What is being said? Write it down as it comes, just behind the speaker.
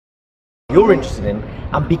you're interested in,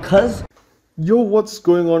 and because Yo, what's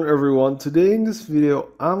going on everyone? Today in this video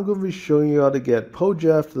I'm going to be showing you how to get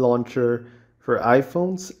PojavLauncher for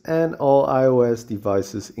iPhones and all iOS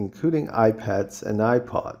devices including iPads and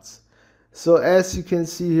iPods. So as you can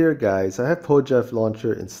see here guys, I have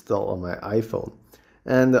PojavLauncher installed on my iPhone,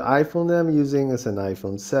 and the iPhone that I'm using is an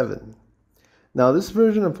iPhone 7. Now this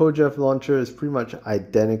version of PojavLauncher is pretty much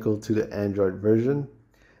identical to the Android version,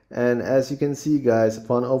 and as you can see guys,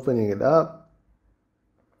 upon opening it up,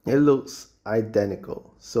 it looks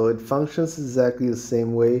identical. So it functions exactly the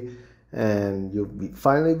same way, and you'll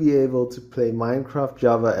finally be able to play Minecraft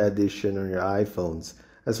Java Edition on your iPhones,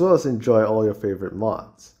 as well as enjoy all your favorite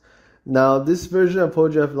mods. Now this version of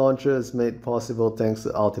PojavLauncher is made possible thanks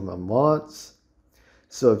to Ultima Mods.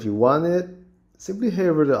 So if you want it, simply head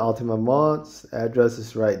over to Ultima Mods, address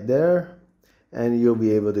is right there, and you'll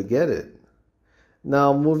be able to get it.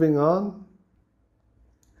 Now moving on,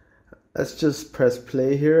 let's just press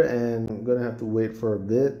play here, and I'm gonna have to wait for a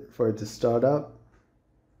bit for it to start up.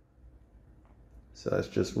 So let's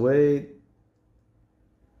just wait.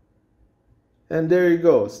 And there you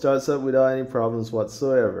go, starts up without any problems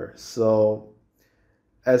whatsoever. So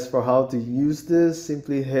as for how to use this,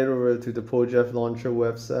 simply head over to the PojavLauncher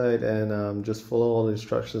website and just follow all the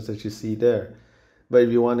instructions that you see there. But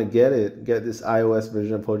if you want to get this iOS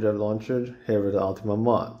version of PojavLauncher, head over to Ultima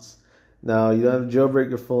Mods. Now, you don't have to jailbreak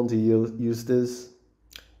your phone to use this,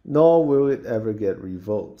 nor will it ever get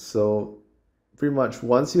revoked. So pretty much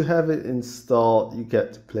once you have it installed, you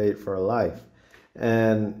get to play it for life.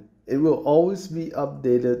 And it will always be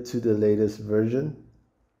updated to the latest version,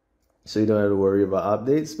 so you don't have to worry about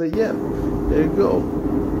updates. But yeah, there you go.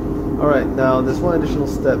 Alright, now there's one additional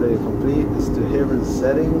step that you complete, is to head over to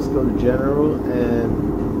settings, go to general,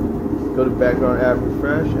 and go to background app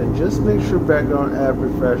refresh, and just make sure background app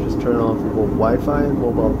refresh is turned on for both Wi-Fi and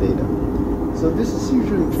mobile data. So this is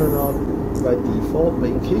usually turned on by default, but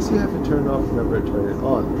in case you have to turn it off, remember to turn it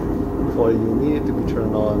on. For you need it to be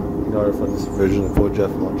turned on in order for this version of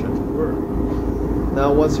PojavLauncher to work.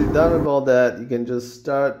 Now once you're done with all that, you can just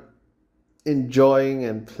start enjoying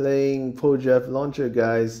and playing PojavLauncher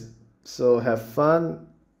guys. So have fun,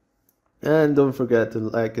 and don't forget to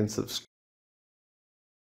like and subscribe.